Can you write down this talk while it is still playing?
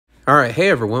All right, hey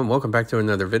everyone, welcome back to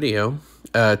another video.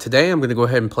 Today I'm going to go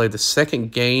ahead and play the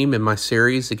second game in my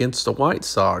series against the White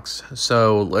Sox.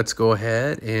 So let's go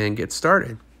ahead and get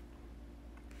started.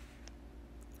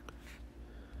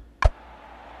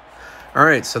 All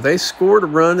right, so they scored a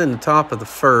run in the top of the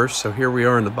first. So here we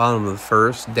are in the bottom of the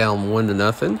first, down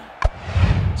 1-0.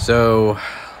 So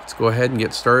let's go ahead and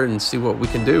get started and see what we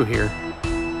can do here.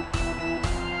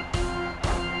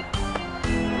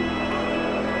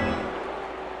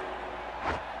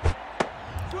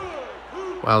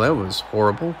 Wow, that was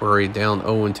horrible. We're already down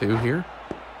 0-2 here.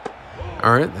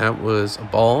 All right, that was a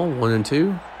ball,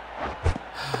 1-2.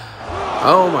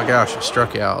 Oh my gosh, I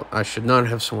struck out. I should not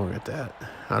have swung at that.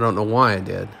 I don't know why I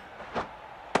did.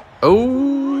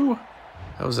 Oh,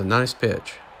 that was a nice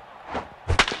pitch.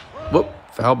 Whoop,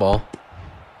 foul ball.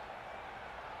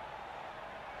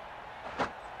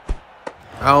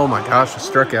 Oh my gosh, I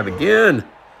struck out again.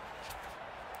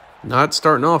 Not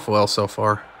starting off well so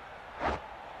far.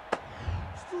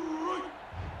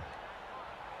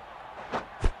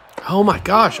 Oh my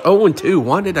gosh, 0-2.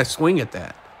 Why did I swing at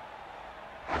that?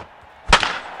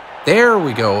 There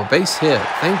we go, a base hit.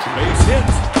 Thank you. Base hit.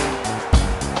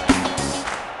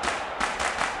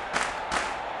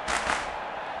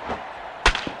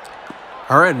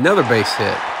 All right, another base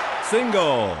hit.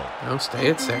 Single. No, stay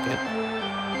at second.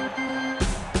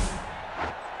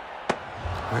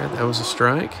 All right, that was a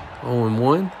strike.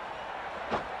 0-1.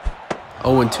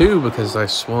 0-2 because I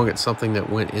swung at something that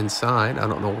went inside. I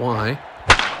don't know why.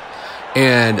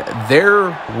 And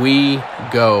there we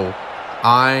go.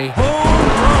 I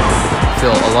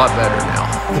feel a lot better now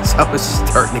because I was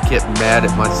starting to get mad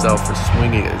at myself for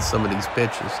swinging at some of these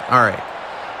pitches. All right,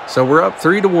 so we're up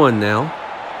 3-1 now.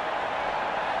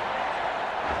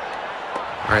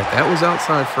 All right, that was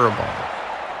outside for a ball.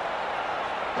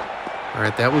 All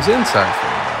right, that was inside for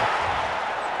a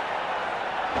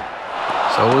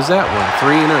ball. So was that one,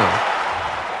 3-0.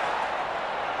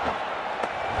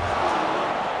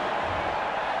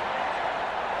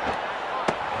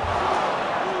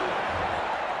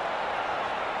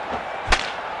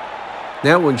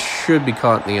 That one should be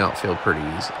caught in the outfield pretty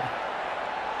easily.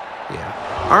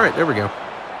 Yeah. All right, there we go.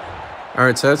 All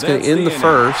right, so that's going to end the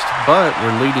first, but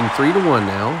we're leading 3-1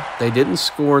 now. They didn't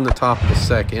score in the top of the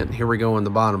second. Here we go in the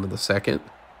bottom of the second.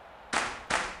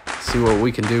 Let's see what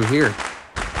we can do here.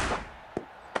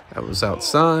 That was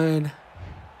outside.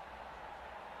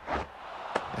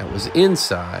 That was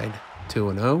inside.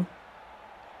 2-0.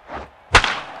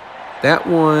 That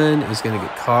one is going to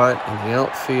get caught in the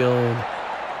outfield.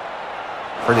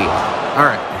 For the out. All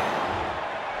right.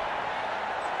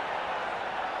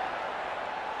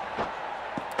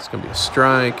 It's going to be a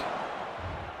strike.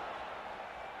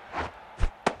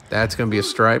 That's going to be a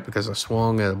strike because I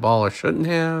swung at a ball I shouldn't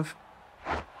have.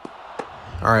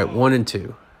 All right,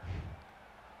 1-2.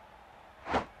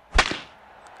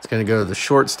 It's going to go to the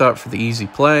shortstop for the easy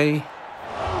play.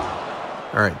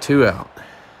 All right, 2 out.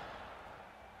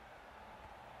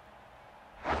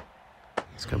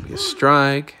 It's going to be a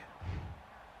strike.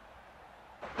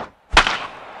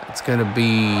 It's going to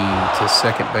be to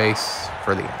second base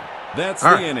for the out. That's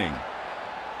the inning.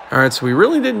 All right, so we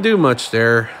really didn't do much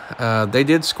there. They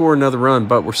did score another run,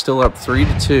 but we're still up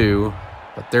 3-2.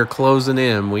 But they're closing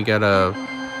in. We got to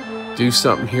do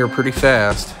something here pretty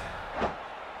fast. All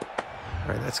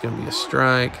right, that's going to be a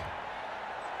strike.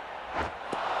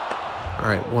 All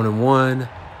right, 1-1.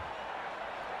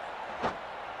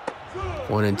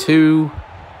 1-2.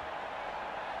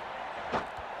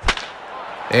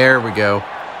 There we go.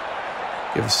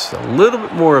 Give us a little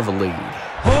bit more of a lead.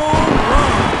 All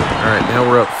right, now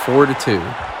we're up 4-2. All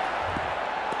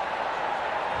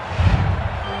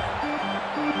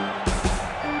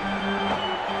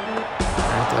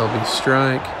right, that'll be a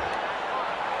strike.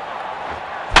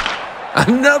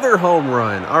 Another home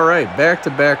run. All right,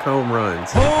 back-to-back home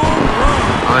runs.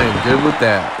 I am good with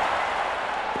that.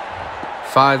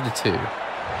 5-2.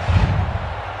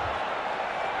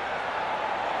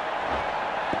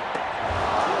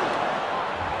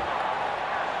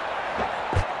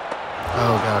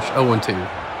 Oh, gosh, 0-2.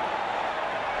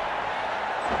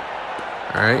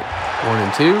 All right,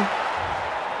 1-2.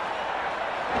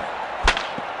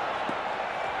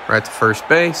 Right to first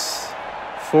base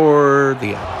for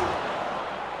the out.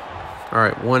 All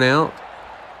right, 1 out.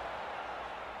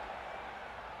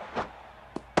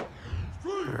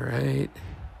 All right.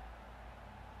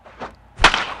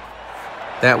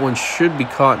 That one should be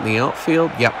caught in the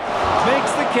outfield. Yep.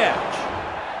 Makes the catch.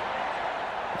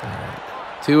 All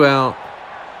right, 2 out.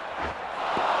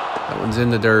 That one's in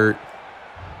the dirt.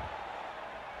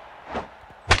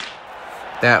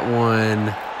 That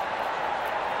one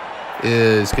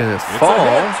is going to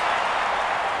fall.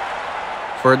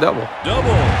 for a double. Double.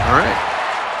 All right.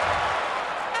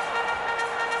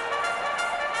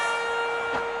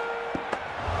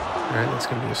 All right, that's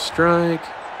going to be a strike.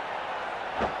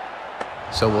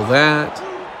 So will that.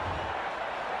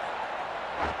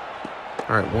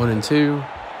 All right, 1 and 2.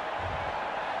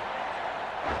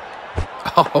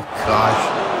 Oh,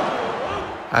 gosh.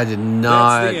 I did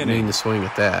not mean to swing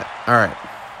at that. All right,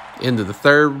 into the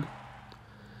third.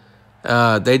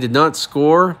 They did not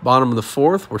score. Bottom of the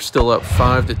fourth. We're still up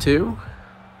 5-2.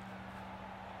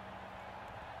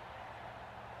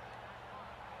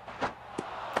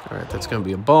 All right, that's going to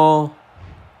be a ball.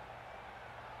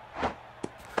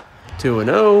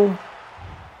 2-0.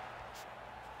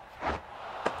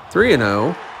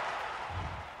 3-0.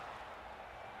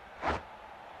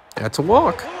 That's a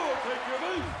walk.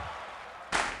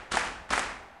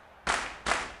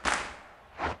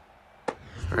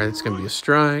 All right, it's going to be a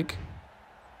strike.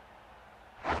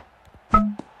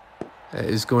 That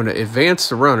is going to advance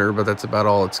the runner, but that's about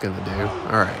all it's going to do.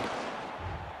 All right.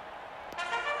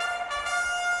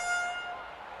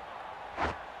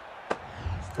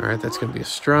 All right, that's going to be a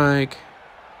strike.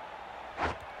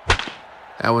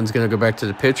 That one's going to go back to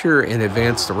the pitcher and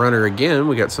advance the runner again.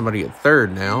 We got somebody at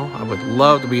third now. I would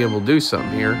love to be able to do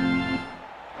something here.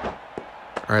 All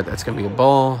right, that's going to be a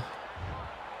ball.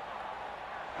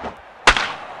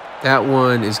 That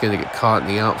one is going to get caught in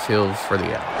the outfield for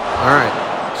the out. All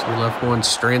right, so we left one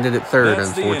stranded at third,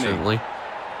 unfortunately.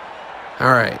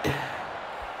 All right.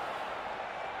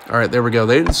 All right, there we go.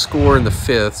 They didn't score in the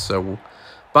fifth, so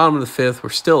bottom of the fifth, we're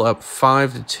still up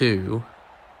 5-2.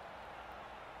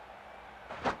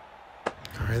 All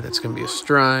right, that's going to be a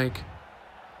strike.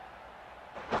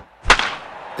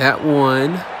 That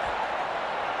one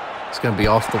is going to be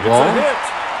off the wall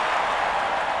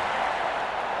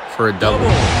for a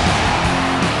double.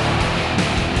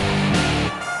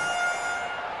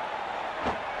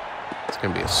 It's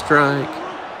going to be a strike.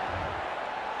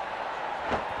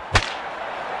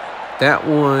 That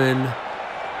one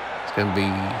is going to be a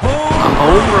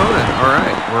home run. All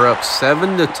right, we're up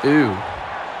 7-2.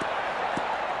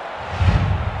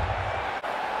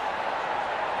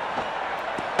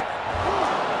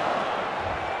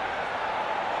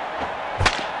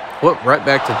 Whoop, right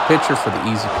back to the pitcher for the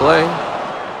easy play.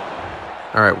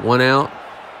 All right, 1 out.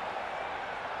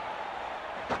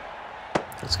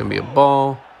 That's going to be a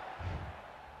ball.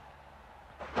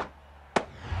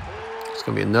 It's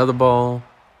going to be another ball.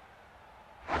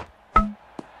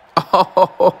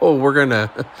 Oh, we're going to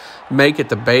make it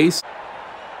to base.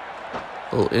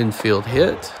 A little infield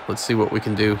hit. Let's see what we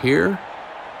can do here.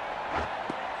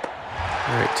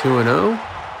 All right, 2-0.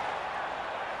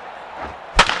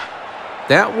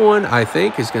 That one, I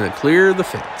think, is going to clear the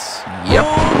fence. Yep.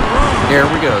 There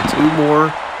we go. 2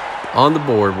 more on the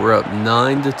board. We're up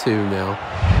 9-2 now.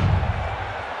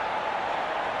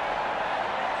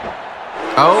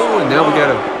 Oh, and now we got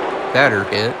a batter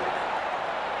hit.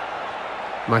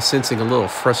 Am I sensing a little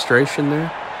frustration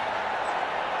there?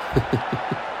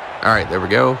 All right, there we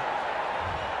go. All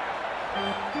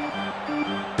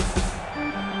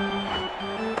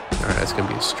right, that's going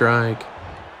to be a strike.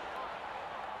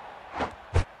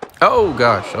 Oh,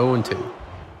 gosh, 0-2.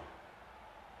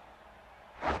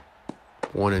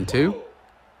 1-2.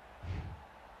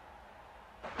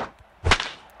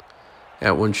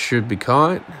 That one should be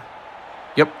caught.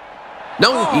 Yep.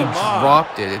 No, he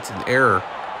dropped it. It's an error.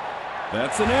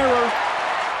 That's an error.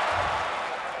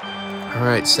 All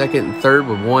right, second and third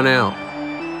with 1 out.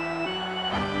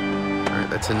 All right,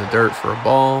 that's in the dirt for a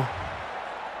ball.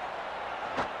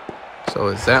 So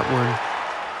is that one.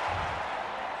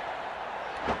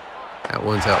 That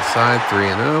one's outside,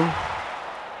 3-0.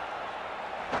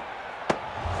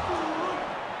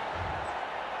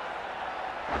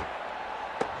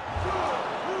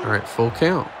 All right, full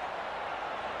count.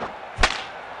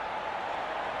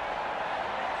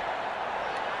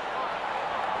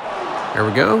 There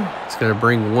we go. It's going to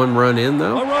bring 1 run in,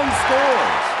 though. A run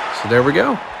scores. So there we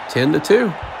go,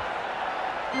 10-2.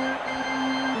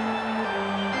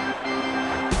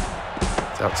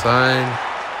 It's outside.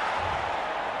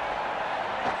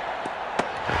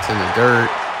 That's in the dirt.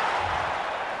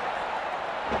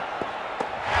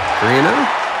 3-0.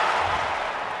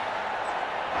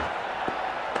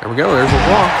 There we go. There's a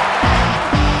walk.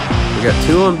 We got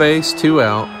 2 on base, 2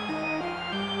 out.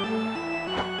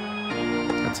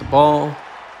 That's a ball.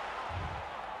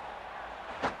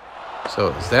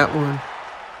 So is that one.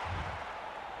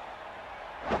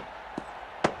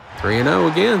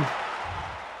 3-0 again.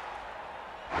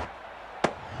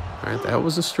 All right, that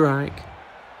was a strike.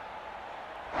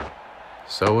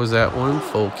 So was that one.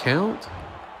 Full count.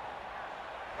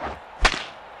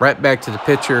 Right back to the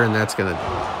pitcher, and that's going to do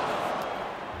it.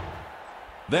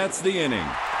 That's the inning.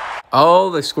 Oh,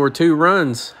 they scored 2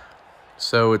 runs.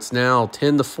 So it's now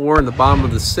 10-4 in the bottom of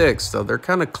the 6th. So they're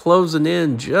kind of closing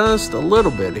in just a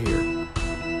little bit here.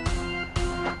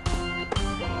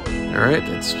 All right,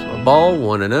 that's a ball,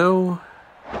 1-0.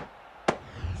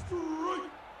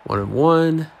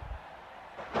 1-1.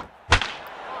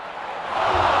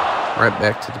 Right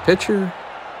back to the pitcher.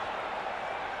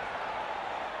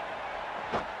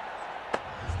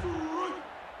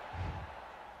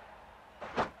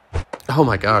 Oh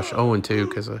my gosh, 0-2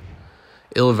 because of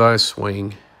ill-advised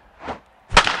swing.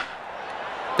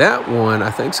 That one, I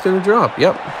think, is going to drop.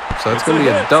 Yep. So that's going to be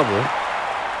a double.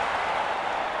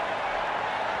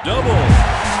 Double.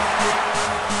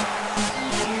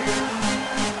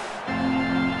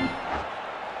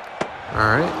 All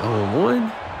right,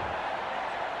 0-1.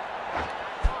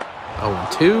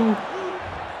 0-2.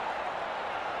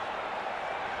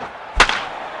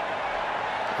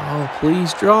 Oh,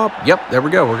 please drop. Yep, there we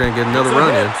go. We're going to get another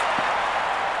run in.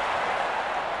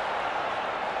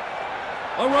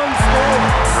 A run scored.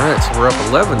 All right, so we're up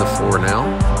 11-4 now.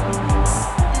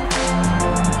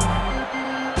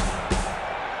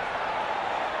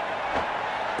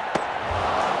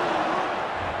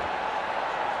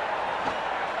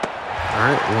 All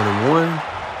right, 1-1.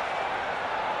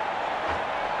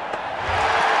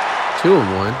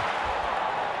 2-1.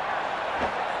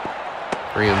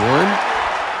 3-1.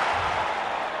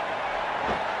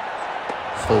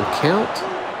 Full count.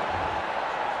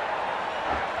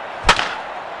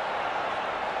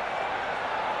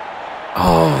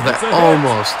 Oh, that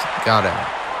almost got out.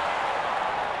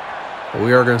 But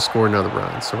we are going to score another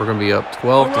run, so we're going to be up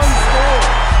 12-4.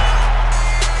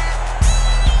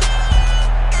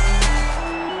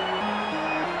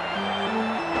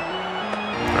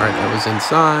 All right, that was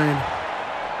inside.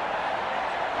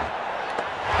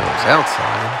 That was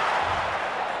outside.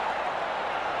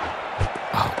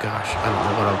 Oh, gosh, I don't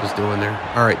know what I was doing there.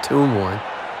 All right, 2-1.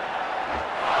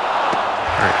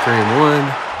 All right,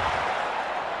 3-1.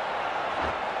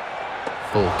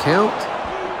 Full count.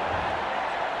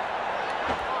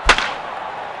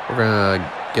 We're going to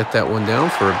get that one down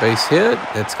for a base hit.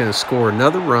 That's going to score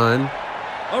another run.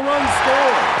 A run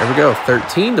scored. There we go,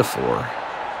 13-4.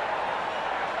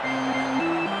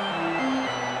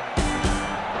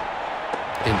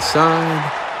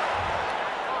 Inside.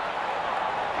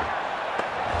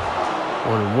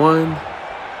 1-1.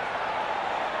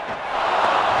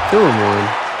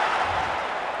 2-1.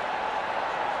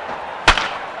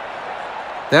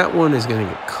 That one is going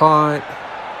to get caught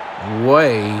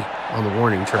way on the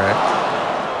warning track.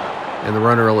 And the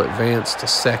runner will advance to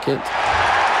second.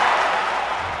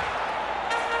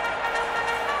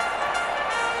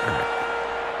 All right.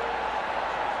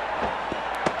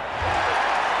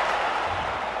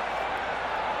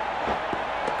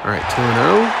 All right,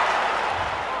 2-0.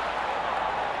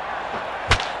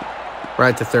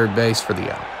 Right to third base for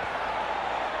the out.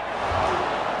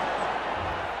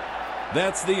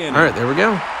 That's the inning. All right, there we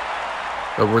go.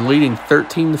 But we're leading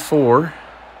 13-4.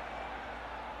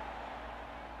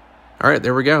 All right,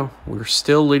 there we go. We're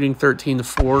still leading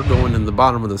 13-4 going in the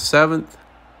bottom of the 7th.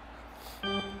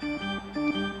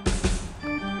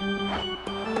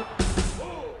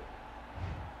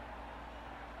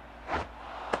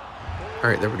 All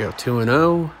right, there we go.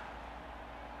 2-0.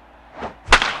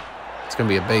 It's going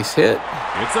to be a base hit.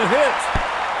 It's a hit.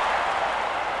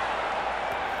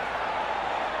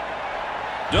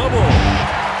 Double.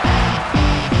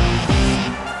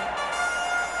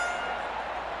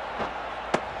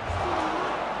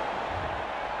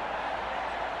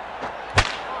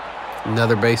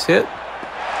 Another base hit.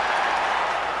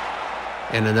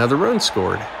 And another run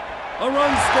scored. A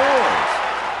run scores.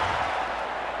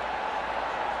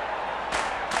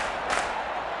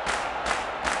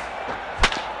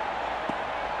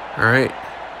 All right.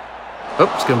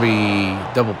 Oh, it's going to be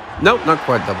double. Nope, not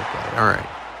quite double play. All right.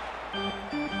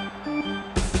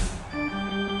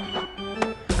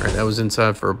 All right, that was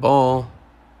inside for a ball.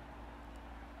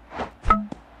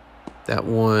 That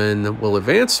one will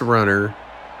advance the runner.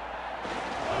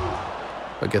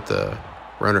 But get the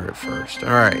runner at first.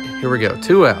 All right, here we go.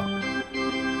 2 out. All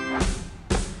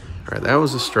right, that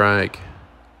was a strike.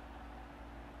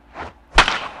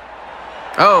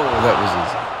 Oh, that was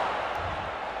easy.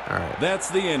 All right. That's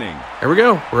the inning. There we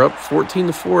go. We're up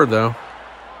 14-4, though.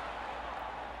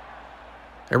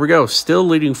 There we go. Still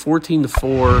leading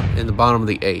 14-4 in the bottom of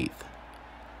the 8th.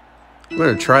 I'm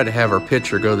going to try to have our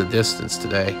pitcher go the distance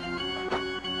today.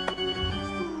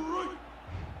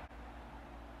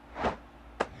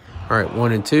 All right,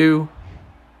 1-2.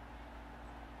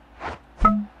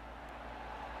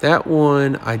 That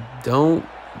one, I don't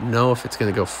know if it's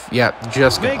going to go. Yeah,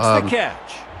 just Makes the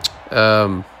catch.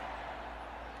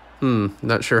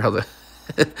 Not sure how the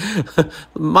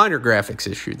minor graphics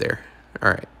issue there. All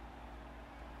right.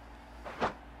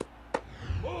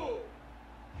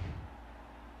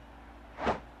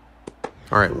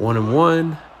 All right,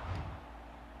 1-1.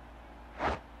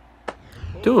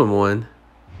 2-1.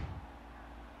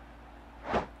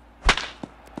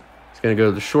 It's going to go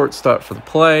to the shortstop for the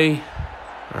play.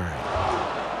 All right.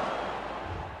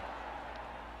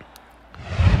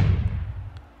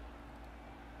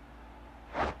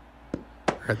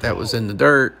 All right, that was in the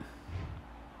dirt.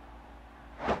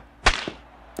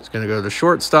 It's going to go to the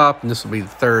shortstop, and this will be the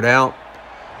third out.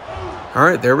 All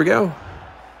right, there we go.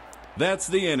 That's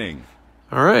the inning.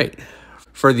 All right.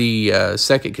 For the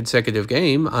second consecutive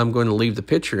game, I'm going to leave the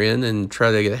pitcher in and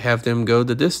try to have them go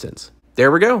the distance. There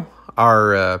we go.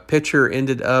 Our pitcher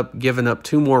ended up giving up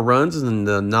 2 more runs in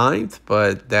the 9th,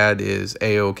 but that is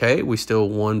A-okay. We still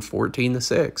won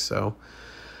 14-6. So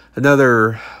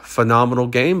another phenomenal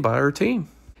game by our team.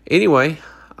 Anyway,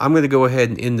 I'm going to go ahead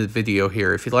and end the video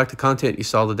here. If you like the content you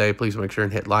saw today, please make sure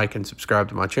and hit like and subscribe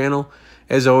to my channel.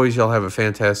 As always, y'all have a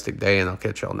fantastic day, and I'll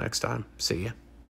catch y'all next time. See ya.